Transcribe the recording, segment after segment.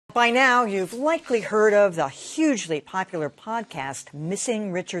By now, you've likely heard of the hugely popular podcast,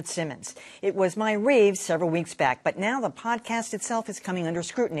 Missing Richard Simmons. It was my rave several weeks back, but now the podcast itself is coming under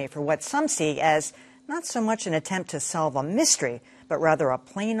scrutiny for what some see as not so much an attempt to solve a mystery, but rather a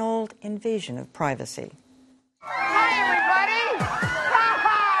plain old invasion of privacy. Hi, everybody!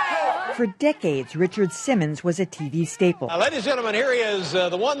 Hi! For decades, Richard Simmons was a TV staple. Ladies and gentlemen, here he is,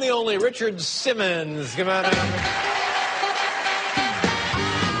 the one, the only Richard Simmons. Come on in.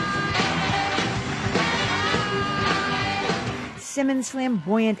 Simmons'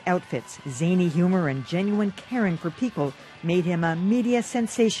 flamboyant outfits, zany humor, and genuine caring for people made him a media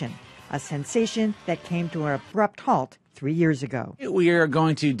sensation, a sensation that came to an abrupt halt 3 years ago. We are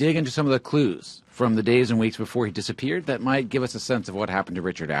going to dig into some of the clues from the days and weeks before he disappeared that might give us a sense of what happened to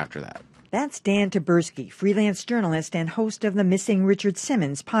Richard after that. That's Dan Taberski, freelance journalist and host of the Missing Richard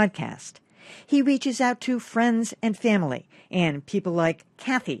Simmons podcast. He reaches out to friends and family and people like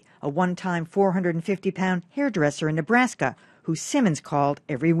Kathy, a one-time 450-pound hairdresser in Nebraska, who Simmons called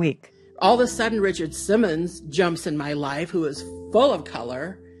every week. All of a sudden, Richard Simmons jumps in my life, who is full of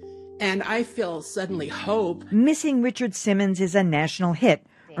color, and I feel suddenly hope. Missing Richard Simmons is a national hit,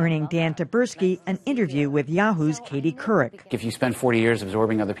 earning Dan Taberski an interview with Yahoo's Katie Couric. If you spend 40 years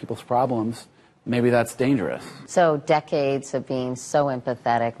absorbing other people's problems, maybe that's dangerous. So decades of being so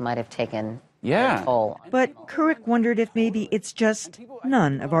empathetic might have taken a toll. But Couric wondered if maybe it's just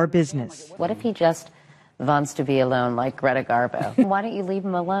none of our business. What if he just wants to be alone like Greta Garbo? Why don't you leave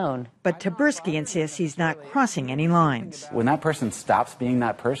him alone? But Taberski insists he's not crossing any lines. When that person stops being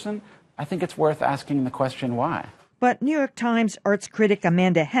that person, I think it's worth asking the question why. But New York Times arts critic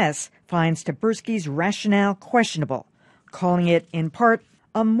Amanda Hess finds Taberski's rationale questionable, calling it, in part,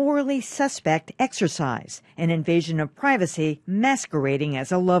 a morally suspect exercise, an invasion of privacy masquerading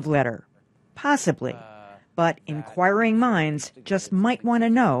as a love letter. Possibly. But inquiring minds just might want to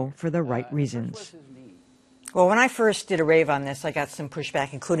know for the right reasons. Well, when I first did a rave on this, I got some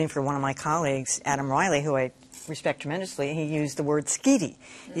pushback, including for one of my colleagues, Adam Riley, who I respect tremendously. He used the word skeevy.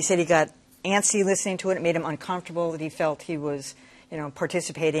 He said he got antsy listening to it. It made him uncomfortable, that he felt he was,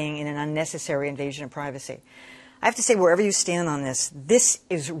 participating in an unnecessary invasion of privacy. I have to say, wherever you stand on this, this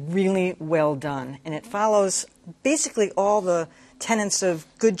is really well done, and it follows basically all the tenets of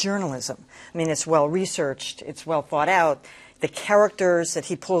good journalism. I mean, it's well researched, it's well thought out. The characters that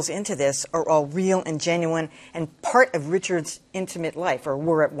he pulls into this are all real and genuine and part of Richard's intimate life, or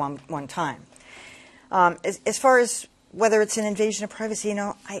were at one time. As far as whether it's an invasion of privacy,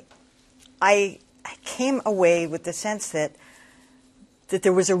 I came away with the sense that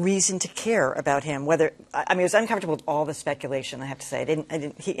there was a reason to care about him. I was uncomfortable with all the speculation, I have to say.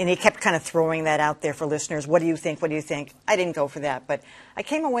 And he kept kind of throwing that out there for listeners. What do you think? What do you think? I didn't go for that. But I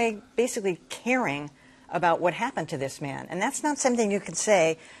came away basically caring about what happened to this man. And that's not something you can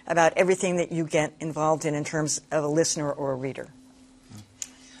say about everything that you get involved in terms of a listener or a reader.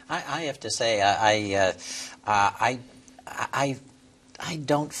 I have to say, I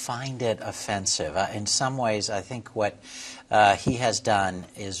don't find it offensive. In some ways, I think what he has done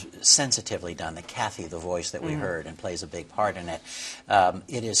is sensitively done. The Kathy, the voice that we heard, and plays a big part in it.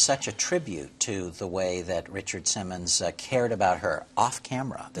 It is such a tribute to the way that Richard Simmons cared about her off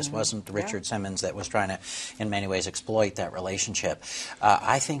camera. This wasn't the Richard Simmons that was trying to, in many ways, exploit that relationship.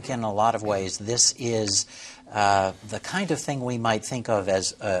 I think in a lot of ways this is the kind of thing we might think of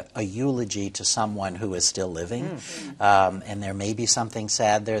as a eulogy to someone who is still living. And there may be something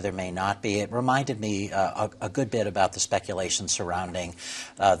sad there, there may not be. It reminded me a good bit about the speculation surrounding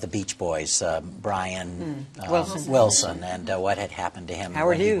the Beach Boys, Brian Wilson, and what had happened to him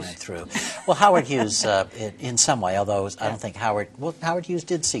Howard when Hughes. he went through. Well, Howard Hughes, in some way, although I don't think Howard Hughes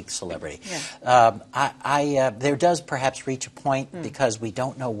did seek celebrity. There does perhaps reach a point, because we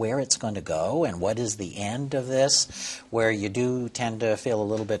don't know where it's going to go and what is the end of this, where you do tend to feel a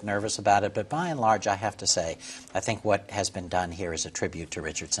little bit nervous about it. But by and large, I have to say, I think what has been done here is a tribute to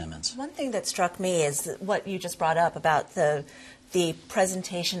Richard Simmons. One thing that struck me is what you just brought up about the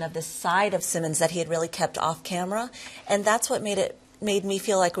presentation of the side of Simmons that he had really kept off camera, and that's what made me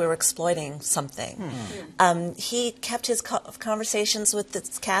feel like we were exploiting something. He kept his conversations with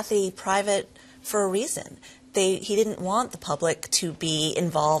this Kathy private for a reason. He didn't want the public to be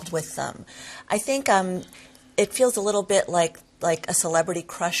involved with them. I think it feels a little bit like like a celebrity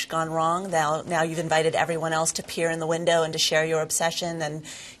crush gone wrong. Now you've invited everyone else to peer in the window and to share your obsession, and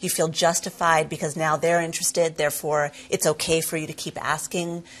you feel justified because now they're interested. Therefore, it's okay for you to keep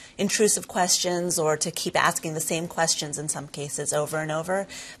asking intrusive questions or to keep asking the same questions in some cases over and over.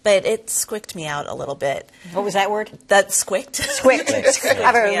 But it squicked me out a little bit. What was that word? That squicked. Squicked.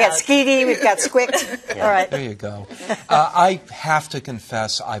 We've got skeevy, we've got squicked. All right. There you go. I have to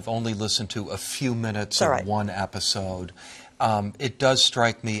confess, I've only listened to a few minutes of one episode. It does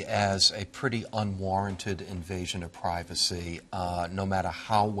strike me as a pretty unwarranted invasion of privacy, no matter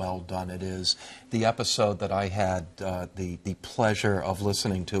how well done it is. The episode that I had the pleasure of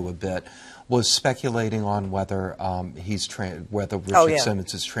listening to a bit was speculating on whether whether Richard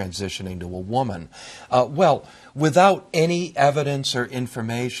Simmons is transitioning to a woman. Well, without any evidence or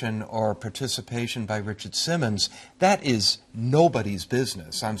information or participation by Richard Simmons, that is nobody's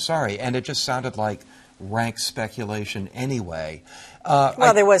business. I'm sorry, and it just sounded like rank speculation anyway.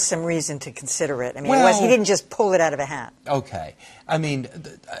 Well, there was some reason to consider it. I mean, he didn't just pull it out of a hat. Okay. I mean,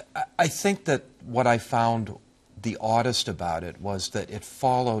 I think that what I found the oddest about it was that it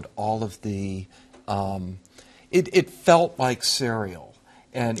followed all of the... it felt like Serial.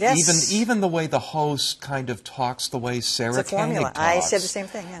 And even the way the host kind of talks the way Sarah Koenig talks. I said the same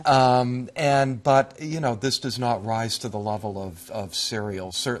thing, yeah. But, you know, this does not rise to the level of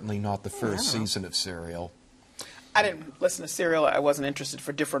Serial, certainly not the first season of Serial. I didn't listen to Serial. I wasn't interested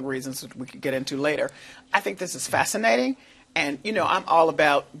for different reasons that we could get into later. I think this is fascinating. And, you know, I'm all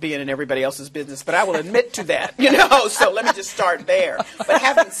about being in everybody else's business, but I will admit to that, you know, so let me just start there. But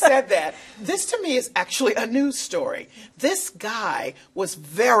having said that, this to me is actually a news story. This guy was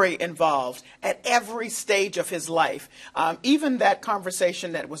very involved at every stage of his life. Even that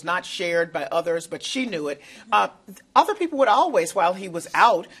conversation that was not shared by others, but she knew it, other people would always, while he was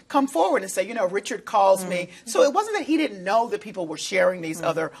out, come forward and say, you know, Richard calls me. So it wasn't that he didn't know that people were sharing these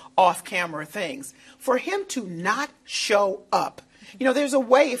other off-camera things. For him to not show up, you know, there's a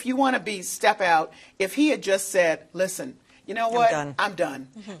way, if you want to step out, if he had just said, listen, you know what, I'm done.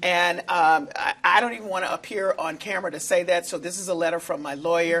 And I don't even want to appear on camera to say that, so this is a letter from my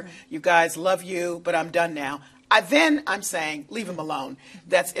lawyer. You guys, love you, but I'm done now. I'm saying, leave him alone.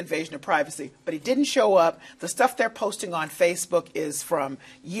 That's invasion of privacy. But he didn't show up. The stuff they're posting on Facebook is from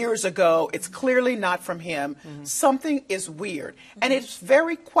years ago. It's clearly not from him. Something is weird. And it's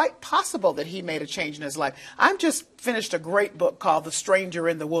quite possible that he made a change in his life. I've just finished a great book called The Stranger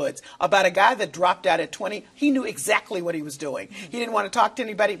in the Woods about a guy that dropped out at 20. He knew exactly what he was doing. He didn't want to talk to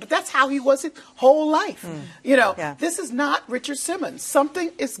anybody, but that's how he was his whole life. You know, this is not Richard Simmons.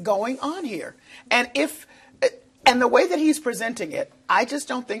 Something is going on here. And the way that he's presenting it, I just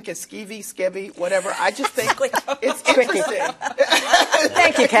don't think it's skeevy, skivvy, whatever. I just think it's interesting.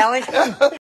 Thank you, Callie.